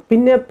കഴിഞ്ഞാൽ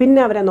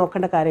പിന്നെ അവരെ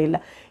നോക്കേണ്ട കാര്യമില്ല.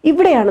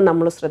 ഇവിടെയാണ്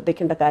നമ്മൾ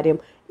ശ്രദ്ധിക്കേണ്ട കാര്യം.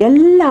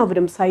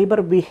 എല്ലാവരും സൈബർ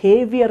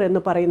ബിഹേവിയർ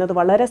എന്ന് പറയുന്നത്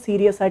വളരെ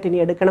സീരിയസ് ആയിട്ട് ഇനി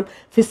എടുക്കണം.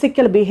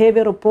 ഫിസിക്കൽ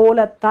ബിഹേവിയർ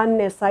പോലെ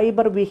തന്നെ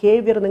സൈബർ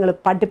ബിഹേവിയർ നിങ്ങൾ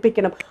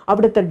പഠിപ്പിക്കണം.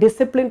 അവിടുത്തെ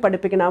ഡിസിപ്ലിൻ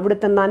പഠിപ്പിക്കണം,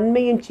 അവിടുത്തെ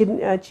നന്മയും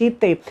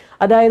ചീത്തയും.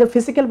 അതായത്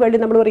ഫിസിക്കൽ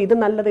വേൾഡിൽ നമ്മൾ പറയും ഇത്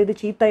നല്ലത് ഇത്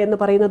ചീത്ത എന്ന്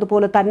പറയുന്നത്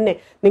പോലെ തന്നെ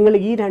നിങ്ങൾ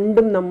ഈ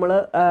രണ്ടും നമ്മൾ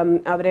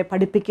അവരെ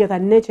പഠിപ്പിക്കുക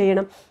തന്നെ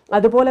ചെയ്യണം.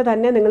 അതുപോലെ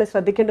തന്നെ നിങ്ങൾ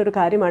ശ്രദ്ധിക്കേണ്ട ഒരു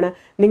കാര്യമാണ്,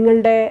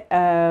 നിങ്ങളുടെ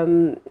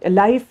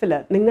ലൈഫിൽ,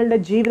 നിങ്ങളുടെ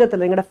ജീവിതത്തിൽ,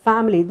 നിങ്ങളുടെ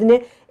ഫാമിലി, ഇതിനെ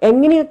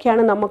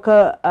എങ്ങനെയൊക്കെയാണ് നമുക്ക്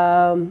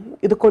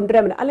ഇത്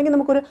കൊണ്ടുവരാൻ പറ്റും?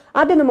 അല്ലെങ്കിൽ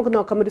ആദ്യം നമുക്ക്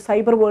നോക്കാം, ഒരു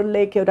സൈബർ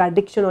വേൾഡിലേക്ക് ഒരു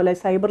അഡിക്ഷനോ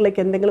അല്ലെങ്കിൽ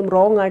സൈബറിലേക്ക് എന്തെങ്കിലും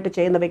റോങ് ആയിട്ട്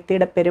ചെയ്യുന്ന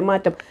വ്യക്തിയുടെ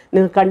പെരുമാറ്റം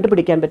നിങ്ങൾക്ക്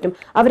കണ്ടുപിടിക്കാൻ പറ്റും.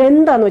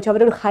 അവരെന്താണെന്ന് വെച്ചാൽ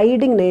അവരൊരു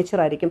ഹൈഡിങ്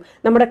നേച്ചർ ആയിരിക്കും.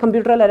 നമ്മുടെ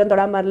കമ്പ്യൂട്ടറിൽ ആരും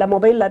തൊടാൻ പാടില്ല,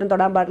 മൊബൈലിൽ ആരും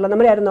തൊടാൻ പാടില്ല,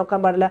 നമ്മളെ ആരും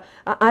നോക്കാൻ പാടില്ല.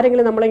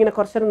 ആരെങ്കിലും നമ്മളിങ്ങനെ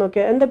കുറച്ചേരം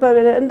നോക്കിയാൽ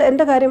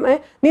എന്താ കാര്യം,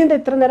 നീ എന്താ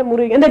ഇത്ര നേരം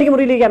എനിക്ക്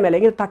മുറിയിലിരിക്കാൻ മേലെ,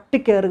 ഇങ്ങനെ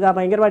തട്ടിക്കയറുക,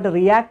 ഭയങ്കരമായിട്ട്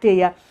റിയാക്ട്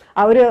ചെയ്യുക.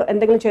 അവർ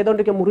എന്തെങ്കിലും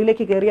ചെയ്തുകൊണ്ടിരിക്കുക,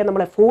 മുറിയിലേക്ക് കയറിയാൽ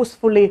നമ്മളെ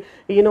forcefully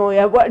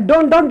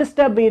don't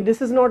disturb me,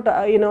 this is not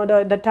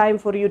the time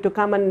for you to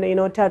come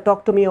and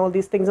talk to me all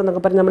these things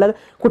എന്നൊക്കെ പറഞ്ഞ് നമ്മൾ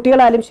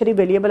കുട്ടികളായാലും ശരി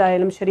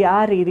വലിയവരായാലും ശരി ആ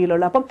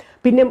രീതിയിലുള്ള. അപ്പം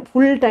പിന്നെ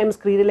ഫുൾ ടൈം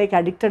സ്ക്രീനിലേക്ക്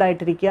അഡിക്റ്റഡ്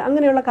ആയിട്ടിരിക്കുക.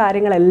 അങ്ങനെയുള്ള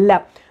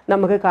കാര്യങ്ങളെല്ലാം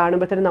നമുക്ക്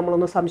കാണുമ്പോഴത്തേനും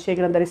നമ്മളൊന്ന്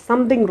സംശയിക്കണം, there is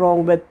something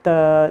wrong with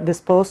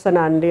this person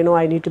and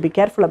I need to be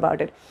careful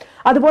about it.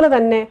 അതുപോലെ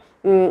തന്നെ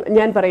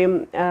ഞാൻ പറയും,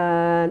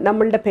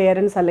 നമ്മളുടെ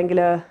പേരൻസ് അല്ലെങ്കിൽ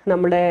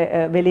നമ്മുടെ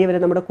വലിയവർ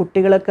നമ്മുടെ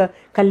കുട്ടികൾക്ക്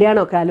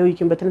കല്യാണമൊക്കെ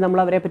ആലോചിക്കുമ്പോഴത്തേനും നമ്മൾ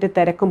അവരെ പറ്റി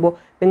തിരക്കുമ്പോൾ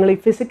നിങ്ങൾ ഈ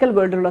ഫിസിക്കൽ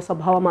വേൾഡിലുള്ള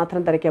സ്വഭാവം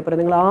മാത്രം തിരക്കിയാൽ പോലും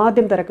നിങ്ങൾ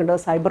ആദ്യം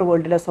തിരക്കേണ്ടത് സൈബർ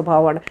വേൾഡിലെ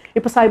സ്വഭാവമാണ്.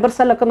 ഇപ്പോൾ സൈബർ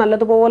സെല്ലൊക്കെ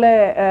നല്ലതുപോലെ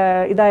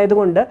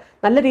ഇതായതുകൊണ്ട്,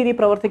 നല്ല രീതിയിൽ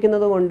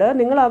പ്രവർത്തിക്കുന്നത് കൊണ്ട്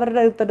നിങ്ങൾ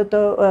അവരുടെ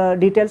അടുത്തടുത്ത്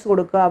ഡീറ്റെയിൽസ്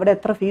കൊടുക്കുക, അവിടെ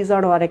എത്ര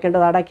ഫീസാണോ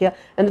അടയ്ക്കേണ്ടത് അടയ്ക്കുക,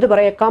 എന്നിട്ട്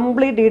പറയുക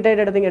കംപ്ലീറ്റ്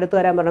ഡീറ്റെയിൽ എടുത്ത്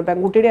തരാൻ പറഞ്ഞു.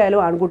 പെൺകുട്ടിയുടെ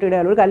ആയാലും ആൺകുട്ടിയുടെ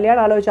ആയാലും ഒരു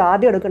കല്യാണം ആലോചിച്ച്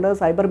ആദ്യം എടുക്കേണ്ടത്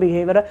cyber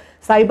behaviour,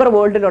 cyber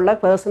വേൾഡിലുള്ള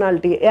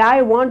personality. I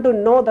want to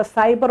know the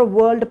cyber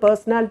world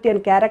personality and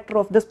character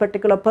of this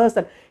particular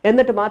person,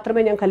 എന്നിട്ട്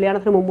മാത്രമേ ഞാൻ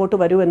കല്യാണത്തിന് മുമ്പോട്ട്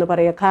വരൂ എന്ന്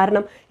പറയുക.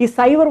 കാരണം ഈ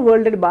സൈബർ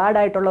വേൾഡിൽ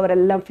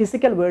ബാഡായിട്ടുള്ളവരെല്ലാം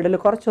ഫിസിക്കൽ വേൾഡിൽ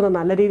കുറച്ചൊന്ന്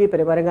നല്ല രീതിയിൽ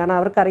പെരുമാറും. കാരണം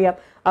അവർക്കറിയാം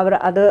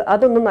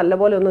അതൊന്നും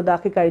നല്ലപോലെ ഒന്നും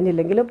ഇതാക്കി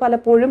കഴിഞ്ഞില്ലെങ്കിൽ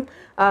പലപ്പോഴും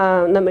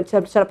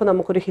ചിലപ്പോൾ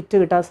നമുക്കൊരു ഹിറ്റ്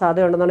കിട്ടാൻ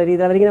സാധ്യതയുണ്ടെന്നുള്ള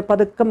രീതിയിൽ അവരിങ്ങനെ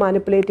പതുക്കെ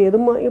മാനിപ്പുലേറ്റ്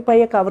ചെയ്തും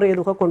പയ്യെ കവർ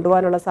ചെയ്തൊക്കെ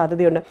കൊണ്ടുപോകാനുള്ള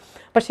സാധ്യതയുണ്ട്.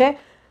 പക്ഷേ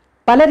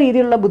പല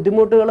രീതിയിലുള്ള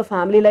ബുദ്ധിമുട്ടുകൾ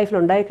ഫാമിലി ലൈഫിൽ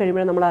ഉണ്ടായി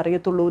കഴിയുമ്പോഴേ നമ്മൾ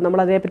അറിയത്തുള്ളൂ. നമ്മൾ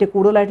അതേപ്പറ്റി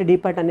കൂടുതലായിട്ട്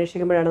ഡീപ്പായിട്ട്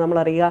അന്വേഷിക്കുമ്പോഴാണ് നമ്മൾ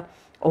അറിയുക,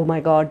 oh my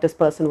God this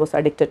person was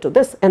addicted to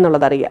this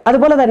എന്നുള്ളത് അറിയുക.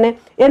 അതുപോലെ തന്നെ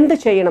എന്ത്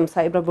ചെയ്യണം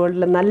സൈബർ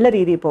വേൾഡിൽ നല്ല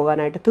രീതിയിൽ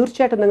പോകാനായിട്ട്?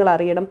 തീർച്ചയായിട്ടും നിങ്ങൾ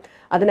അറിയണം,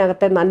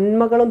 അതിനകത്തെ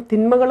നന്മകളും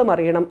തിന്മകളും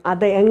അറിയണം,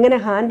 അത് എങ്ങനെ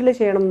ഹാൻഡിൽ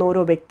ചെയ്യണം എന്ന്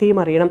ഓരോ വ്യക്തിയും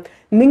അറിയണം.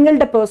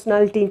 നിങ്ങളുടെ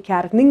പേഴ്സണാലിറ്റിയും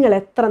ക്യാരക്ടർ, നിങ്ങൾ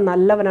എത്ര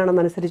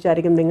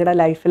നല്ലവനാണെന്നനുസരിച്ചായിരിക്കും നിങ്ങളുടെ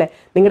ലൈഫിലെ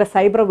നിങ്ങളുടെ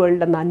സൈബർ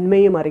വേൾഡിൻ്റെ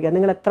നന്മയും അറിയുക.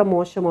 നിങ്ങൾ എത്ര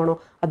മോശമാണോ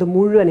അത്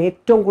മുഴുവൻ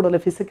ഏറ്റവും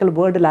കൂടുതൽ ഫിസിക്കൽ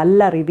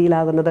വേൾഡിലല്ല റിവീൽ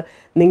ആകുന്നത്.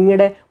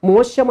 നിങ്ങളുടെ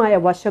മോശമായ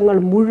വശങ്ങൾ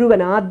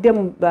മുഴുവൻ ആദ്യം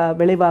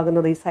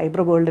വെളിവാകുന്നത് ഈ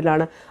സൈബർ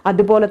വേൾഡിലാണ്.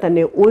 അതുപോലെ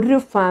തന്നെ ഒരു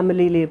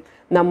ഫാമിലിയിലെയും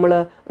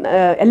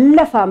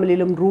എല്ലാ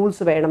ഫാമിലിയിലും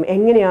റൂൾസ് വേണം.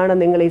 എങ്ങനെയാണ്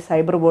നിങ്ങൾ ഈ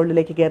സൈബർ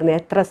വേൾഡിലേക്ക് കയറുന്നത്,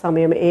 എത്ര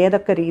സമയം,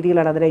 ഏതൊക്കെ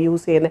രീതിയിലാണ് അതിനെ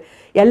യൂസ് ചെയ്യുന്നത്.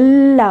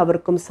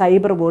 എല്ലാവർക്കും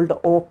സൈബർ വേൾഡ്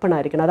ഓപ്പൺ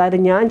ആയിരിക്കണം. അതായത്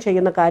ഞാൻ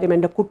ചെയ്യുന്ന കാര്യം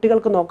എൻ്റെ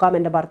കുട്ടികൾക്ക് നോക്കാം,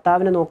 എൻ്റെ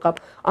ഭർത്താവിന് നോക്കാം,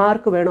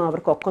 ആർക്ക് വേണോ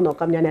അവർക്കൊക്കെ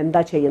നോക്കാം ഞാൻ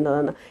എന്താ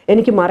ചെയ്യുന്നതെന്ന്.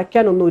 എനിക്ക്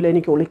മറയ്ക്കാനൊന്നുമില്ല,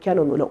 എനിക്ക്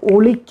ഒളിക്കാനൊന്നുമില്ല.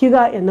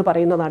 ഒളിക്കുക എന്ന്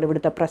പറയുന്നതാണ്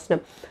ഇവിടുത്തെ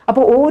പ്രശ്നം.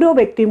 അപ്പോൾ ഓരോ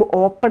വ്യക്തിയും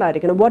ഓപ്പൺ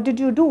ആയിരിക്കണം. What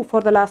did you do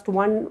for the last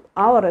 1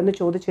 hour എന്ന്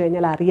ചോദിച്ചു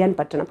കഴിഞ്ഞാൽ അറിയാൻ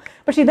പറ്റണം.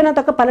 പക്ഷേ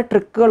ഇതിനകത്തൊക്കെ പല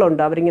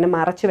ട്രിക്കുകളുണ്ട് അവരിങ്ങനെ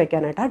മറച്ചു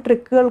വെക്കാനായിട്ട്. ആ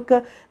ട്രിക്കുകൾക്ക്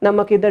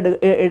നമുക്കിത്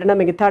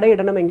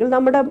തടയിടണമെങ്കിൽ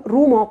നമ്മുടെ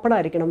റൂം ഓപ്പൺ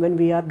ആയിരിക്കണം. When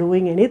we are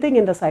doing anything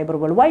in the cyber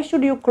world, why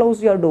should you close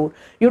your door?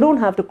 You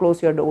don't have to close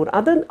your door.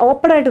 അത്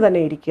ഓപ്പൺ ആയിട്ട് തന്നെ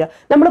ഇരിക്കുക.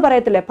 നമ്മൾ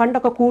പറയത്തില്ലേ,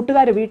 പണ്ടൊക്കെ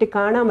കൂട്ടുകാർ വീട്ടിൽ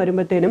കാണാൻ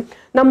വരുമ്പോഴത്തേനും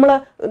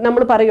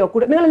നമ്മൾ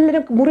പറയുമോ, നിങ്ങൾ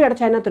എല്ലാവരും മുറി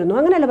അടച്ച് അതിനകത്തിരുന്നു,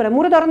 അങ്ങനെയല്ല പറയാം,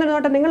 മുറി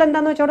തുറന്നിരുന്നോട്ടെ, നിങ്ങൾ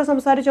എന്താണെന്ന് വെച്ചാൽ അവിടെ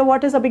സംസാരിച്ചോ,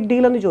 what is A big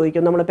deal എന്ന്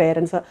ചോദിക്കും നമ്മൾ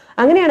പേരൻസ്.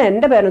 അങ്ങനെയാണ്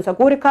എൻ്റെ പേരൻസ്.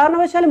 ഒരു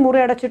കാരണവശാലും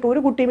മുറി അടച്ചിട്ട്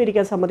ഒരു കുട്ടിയും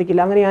ഇരിക്കാൻ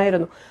സമ്മതിക്കില്ല,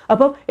 അങ്ങനെയായിരുന്നു.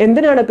 അപ്പം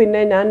എന്തിനാണ്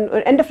പിന്നെ ഞാൻ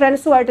എൻ്റെ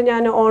ഫ്രണ്ട്സുമായിട്ട്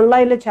ഞാൻ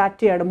ഓൺലൈനിൽ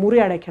ചാറ്റ് ചെയ്യണം, മുറി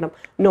അടയ്ക്കണം?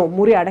 നോ,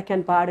 മുറി അടയ്ക്കാൻ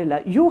പാടില്ല.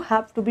 You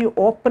have to B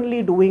openly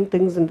doing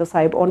things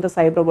on the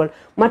cyber world.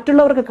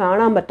 മറ്റുള്ളവർക്ക്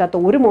കാണാൻ പറ്റാത്ത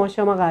ഒരു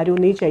മോശമായ കാര്യവും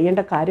നീ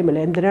ചെയ്യേണ്ട കാര്യമില്ല.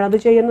 എന്തിനാണ് അത്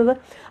ചെയ്യുന്നത്?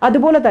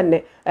 അതുപോലെ തന്നെ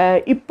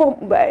ഇപ്പം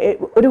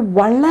ഒരു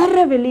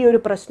വളരെ വലിയൊരു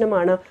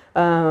പ്രശ്നമാണ്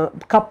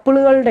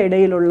കപ്പിളുകളുടെ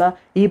ഇടയിലുള്ള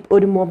ഈ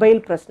ഒരു മൊബൈൽ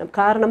പ്രശ്നം.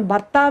 കാരണം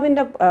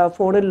ഭർത്താവിൻ്റെ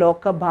ഫോണിൽ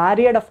ലോക്ക്,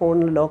 ഭാര്യയുടെ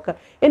ഫോണിൽ ലോക്ക്,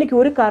 എനിക്ക്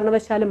ഒരു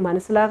കാരണവശാലും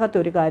മനസ്സിലാകാത്ത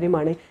ഒരു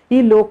കാര്യമാണ് ഈ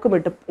ലോക്കും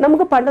ഇട്ട്.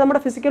 നമുക്ക് പണ്ട്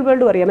നമ്മുടെ ഫിസിക്കൽ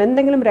വേൾഡ് അറിയാം,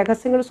 എന്തെങ്കിലും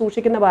രഹസ്യങ്ങൾ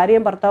സൂക്ഷിക്കുന്ന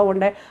ഭാര്യയും ഭർത്താവും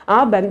ഉണ്ട്, ആ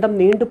ബന്ധം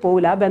നീണ്ടു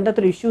പോകില്ല, ആ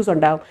ബന്ധത്തിൽ ഇഷ്യൂസ്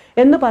ഉണ്ടാകും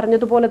എന്ന്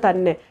പറഞ്ഞതുപോലെ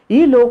തന്നെ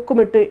ഈ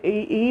ലോക്കുമിട്ട്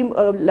ഈ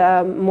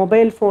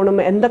മൊബൈൽ ഫോണും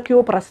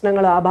എന്തൊക്കെയോ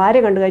പ്രശ്നങ്ങൾ, ആ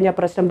ഭാര്യ കണ്ടു കഴിഞ്ഞാൽ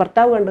പ്രശ്നം,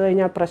 ഭർത്താവ് കണ്ടു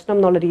കഴിഞ്ഞാൽ പ്രശ്നം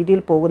എന്നുള്ള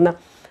രീതിയിൽ പോകുന്ന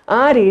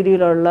ആ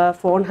രീതിയിലുള്ള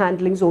ഫോൺ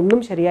ഹാൻഡ്ലിങ്സ് ഒന്നും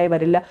ശരിയായി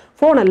വരില്ല.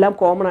 ഫോണെല്ലാം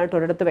കോമൺ ആയിട്ട്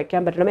ഒരിടത്ത്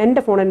വെക്കാൻ പറ്റണം.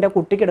 എൻ്റെ ഫോൺ എൻ്റെ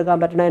കുട്ടിക്ക് എടുക്കാൻ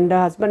പറ്റണം, എൻ്റെ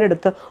ഹസ്ബൻഡ്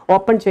എടുത്ത്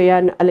ഓപ്പൺ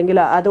ചെയ്യാൻ, അല്ലെങ്കിൽ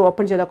അത്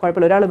ഓപ്പൺ ചെയ്താൽ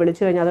കുഴപ്പമില്ല, ഒരാൾ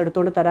വിളിച്ചു കഴിഞ്ഞാൽ അത്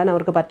എടുത്തുകൊണ്ട് തരാൻ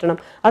അവർക്ക് പറ്റണം.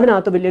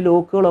 അതിനകത്ത് വലിയ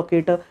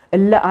ലോക്കുകളൊക്കെ ഇട്ട്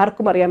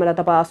ആർക്കും അറിയാൻ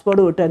മേലാത്ത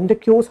പാസ്വേഡ് ഇട്ട്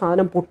എന്തൊക്കെയോ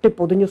സാധനം പൊട്ടി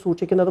പൊതിഞ്ഞ്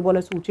സൂക്ഷിക്കുന്നത്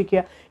പോലെ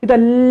സൂക്ഷിക്കുക.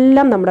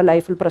 ഇതെല്ലാം നമ്മുടെ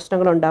ലൈഫിൽ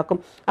പ്രശ്നങ്ങളുണ്ടാക്കും.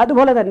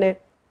 അതുപോലെ തന്നെ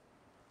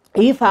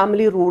ഈ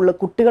ഫാമിലി റൂളിൽ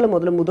കുട്ടികൾ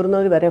മുതൽ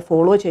മുതിർന്നവർ വരെ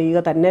ഫോളോ ചെയ്യുക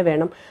തന്നെ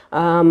വേണം.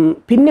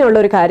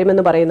 പിന്നെയുള്ളൊരു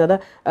കാര്യമെന്ന് പറയുന്നത്,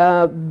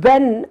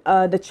 when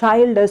the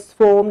child is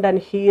formed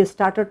and he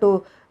started to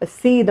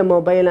see the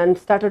mobile and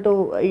started to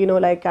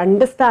like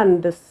understand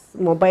this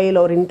mobile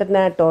or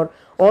internet or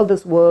all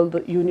this world,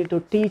 you need to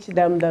teach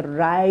them the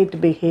right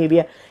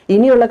behavior.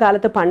 ഇനിയുള്ള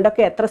കാലത്ത്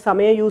പണ്ടൊക്കെ എത്ര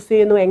സമയം use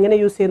ചെയ്യുന്നു, എങ്ങനെ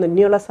use ചെയ്യുന്നു,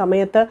 ഇനിയുള്ള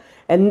സമയത്ത്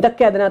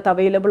എന്തൊക്കെ അതിനകത്ത്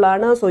അവൈലബിൾ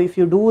ആണ്. So if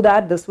you do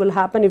that this will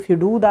happen, if you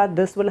do that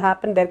this will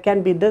happen, there can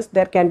be this,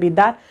 there can be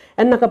that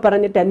എന്നൊക്കെ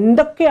പറഞ്ഞിട്ട്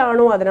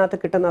എന്തൊക്കെയാണോ അതിനകത്ത്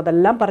കിട്ടുന്നത്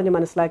അതെല്ലാം പറഞ്ഞ്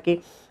മനസ്സിലാക്കി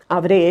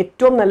അവരെ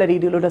ഏറ്റവും നല്ല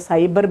രീതിയിലുള്ള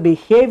സൈബർ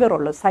ബിഹേവിയർ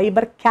ഉള്ളു,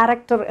 സൈബർ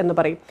ക്യാരക്ടർ എന്ന്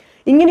പറയും.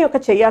 ഇങ്ങനെയൊക്കെ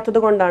ചെയ്യാത്തത്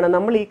കൊണ്ടാണ്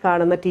നമ്മൾ ഈ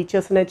കാണുന്ന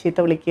ടീച്ചേഴ്സിനെ ചീത്ത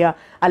വിളിക്കുക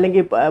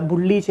അല്ലെങ്കിൽ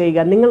ബുള്ളി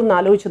ചെയ്യുക. നിങ്ങളൊന്ന്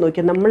ആലോചിച്ച്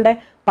നോക്കിയാൽ നമ്മളുടെ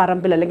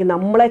പറമ്പിൽ അല്ലെങ്കിൽ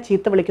നമ്മളെ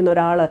ചീത്ത വിളിക്കുന്ന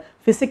ഒരാൾ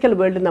ഫിസിക്കൽ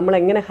വേൾഡിൽ നമ്മൾ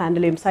എങ്ങനെ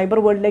ഹാൻഡിൽ ചെയ്യും? സൈബർ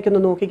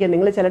വേൾഡിലേക്കൊന്ന് നോക്കിക്കുക.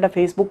 നിങ്ങൾ ചിലരുടെ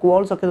ഫേസ്ബുക്ക്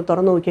വാൾസ് ഒക്കെ ഒന്ന്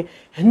തുറന്നു നോക്കിയാൽ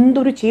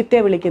എന്തൊരു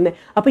ചീത്തയാണ് വിളിക്കുന്നത്.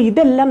 അപ്പോൾ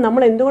ഇതെല്ലാം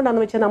നമ്മൾ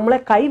എന്തുകൊണ്ടാണെന്ന് വെച്ചാൽ നമ്മളെ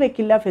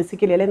കൈവയ്ക്കില്ല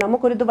ഫിസിക്കലി, അല്ലെങ്കിൽ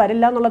നമുക്കൊരിത്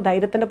വരില്ല എന്നുള്ള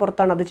ധൈര്യത്തിൻ്റെ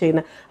പുറത്താണ് അത്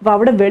ചെയ്യുന്നത്. അപ്പോൾ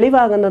അവിടെ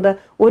വെളിവാകുന്നത്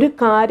ഒരു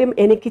കാര്യം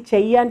എനിക്ക്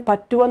ചെയ്യാൻ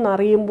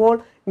പറ്റുമെന്നറിയുമ്പോൾ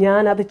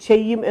ഞാൻ അത്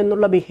ചെയ്യും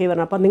എന്നുള്ള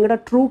ബിഹേവിയറാണ്. അപ്പോൾ നിങ്ങളുടെ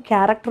ട്രൂ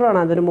ക്യാരക്ടറാണ്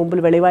അതിന് മുമ്പിൽ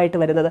വെളിവായിട്ട്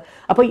വരുന്നത്.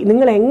 അപ്പോൾ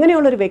നിങ്ങൾ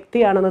എങ്ങനെയുള്ളൊരു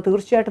വ്യക്തിയാണെന്ന്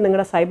തീർച്ചയായിട്ടും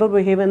നിങ്ങളുടെ സൈബർ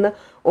ബിഹേവിയറിന്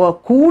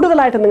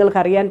കൂടുതലായിട്ട് നിങ്ങൾക്ക്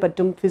അറിയാൻ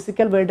പറ്റും,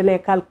 ഫിസിക്കൽ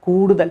വേൾഡിനേക്കാൾ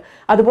കൂടുതൽ.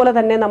 അതുപോലെ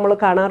തന്നെ നമ്മൾ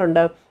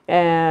കാണാറുണ്ട്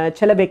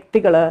ചില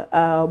വ്യക്തികൾ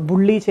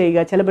ബുള്ളി ചെയ്യുക,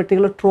 ചില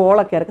വ്യക്തികൾ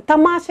ട്രോളൊക്കെ ഇറക്കുക.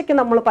 തമാശയ്ക്ക്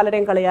നമ്മൾ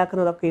പലരെയും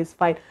കളിയാക്കുന്നതൊക്കെ ഈസ്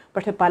ഫൈൻ,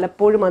 പക്ഷെ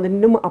പലപ്പോഴും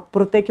അതിനും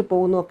അപ്പുറത്തേക്ക്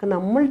പോകുന്നതൊക്കെ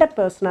നമ്മളുടെ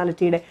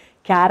പേഴ്സണാലിറ്റിയുടെ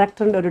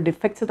ക്യാരക്ടറിൻ്റെ ഒരു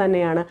ഡിഫക്ട്സ്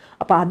തന്നെയാണ്.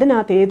 അപ്പോൾ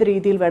അതിനകത്ത് ഏത്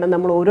രീതിയിൽ വേണം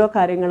നമ്മൾ ഓരോ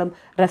കാര്യങ്ങളും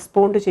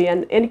റെസ്പോണ്ട് ചെയ്യാൻ.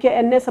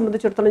 എന്നെ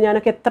സംബന്ധിച്ചിടത്തോളം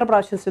ഞാനൊക്കെ എത്ര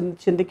പ്രാവശ്യം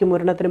ചിന്തിക്കും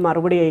ഒരെണ്ണത്തിന്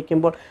മറുപടി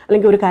അയക്കുമ്പോൾ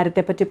അല്ലെങ്കിൽ ഒരു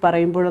കാര്യത്തെപ്പറ്റി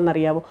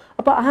പറയുമ്പോഴെന്നറിയാവോ.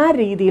 അപ്പോൾ ആ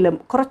രീതിയിലും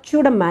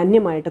കുറച്ചുകൂടെ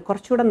മാന്യമായിട്ട്,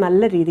 കുറച്ചുകൂടെ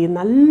നല്ല രീതിയിൽ,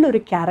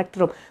 നല്ലൊരു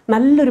ക്യാരക്ടറും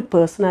നല്ലൊരു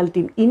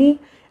പേഴ്സണാലിറ്റിയും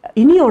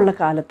ഇനിയുള്ള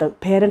കാലത്ത്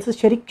പേരൻസ്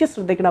ശരിക്കും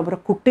ശ്രദ്ധിക്കണം, അവരുടെ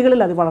കുട്ടികളിൽ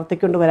അത്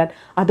വളർത്തിക്കൊണ്ട് വരാൻ.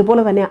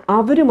 അതുപോലെ തന്നെ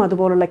അവരും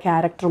അതുപോലുള്ള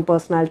ക്യാരക്ടറും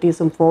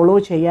പേഴ്സണാലിറ്റീസും ഫോളോ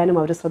ചെയ്യാനും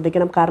അവർ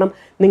ശ്രദ്ധിക്കണം. കാരണം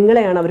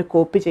നിങ്ങളെയാണ് അവർ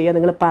കോപ്പി ചെയ്യുക,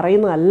 നിങ്ങൾ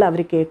പറയുന്നതല്ല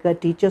അവർ കേൾക്കുക.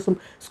 ടീച്ചേഴ്സും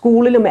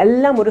സ്കൂളിലും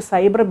എല്ലാം ഒരു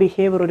സൈബർ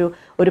ബിഹേവിയർ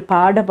ഒരു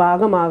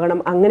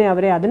പാഠഭാഗമാകണം. അങ്ങനെ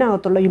അവരെ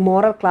അതിനകത്തുള്ള ഈ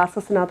മോറൽ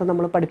ക്ലാസ്സസിനകത്ത്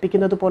നമ്മൾ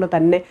പഠിപ്പിക്കുന്നത് പോലെ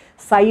തന്നെ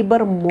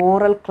സൈബർ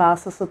മോറൽ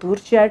ക്ലാസ്സസ്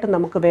തീർച്ചയായിട്ടും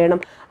നമുക്ക്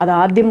വേണം. അത്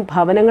ആദ്യം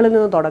ഭവനങ്ങളിൽ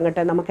നിന്ന്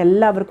തുടങ്ങട്ടെ. നമുക്ക്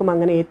എല്ലാവർക്കും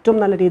അങ്ങനെ ഏറ്റവും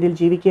നല്ല രീതിയിൽ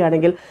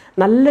ജീവിക്കുകയാണെങ്കിൽ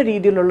നല്ല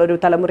രീതിയിലുള്ളൊരു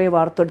തലമുറയെ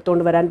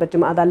വാർത്തെടുത്തുകൊണ്ട് വരാൻ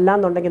പറ്റും.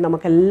 അതല്ലാന്നുണ്ടെങ്കിൽ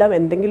നമുക്കെല്ലാം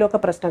എന്തെങ്കിലുമൊക്കെ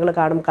പ്രശ്നങ്ങൾ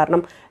കാണും.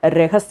 കാരണം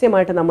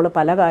രഹസ്യമായിട്ട് നമ്മൾ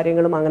പല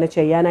കാര്യങ്ങളും അങ്ങനെ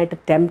ചെയ്യാനായിട്ട്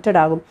ടെംപ്റ്റഡ്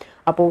ആകും.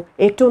 അപ്പോൾ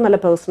ഏറ്റവും നല്ല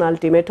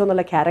പേഴ്സണാലിറ്റിയും ഏറ്റവും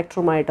നല്ല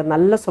ക്യാരക്ടറുമായിട്ട്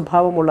നല്ല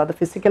സ്വഭാവമുള്ളത്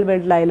ഫിസിക്കൽ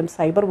വേൾഡിലായാലും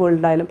സൈബർ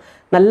വേൾഡിലായാലും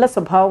നല്ല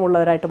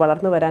സ്വഭാവമുള്ളവരായിട്ട്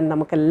വളർന്നു വരാൻ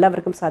നമുക്ക്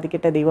എല്ലാവർക്കും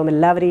സാധിക്കട്ടെ. ദൈവം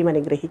എല്ലാവരെയും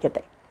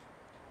അനുഗ്രഹിക്കട്ടെ.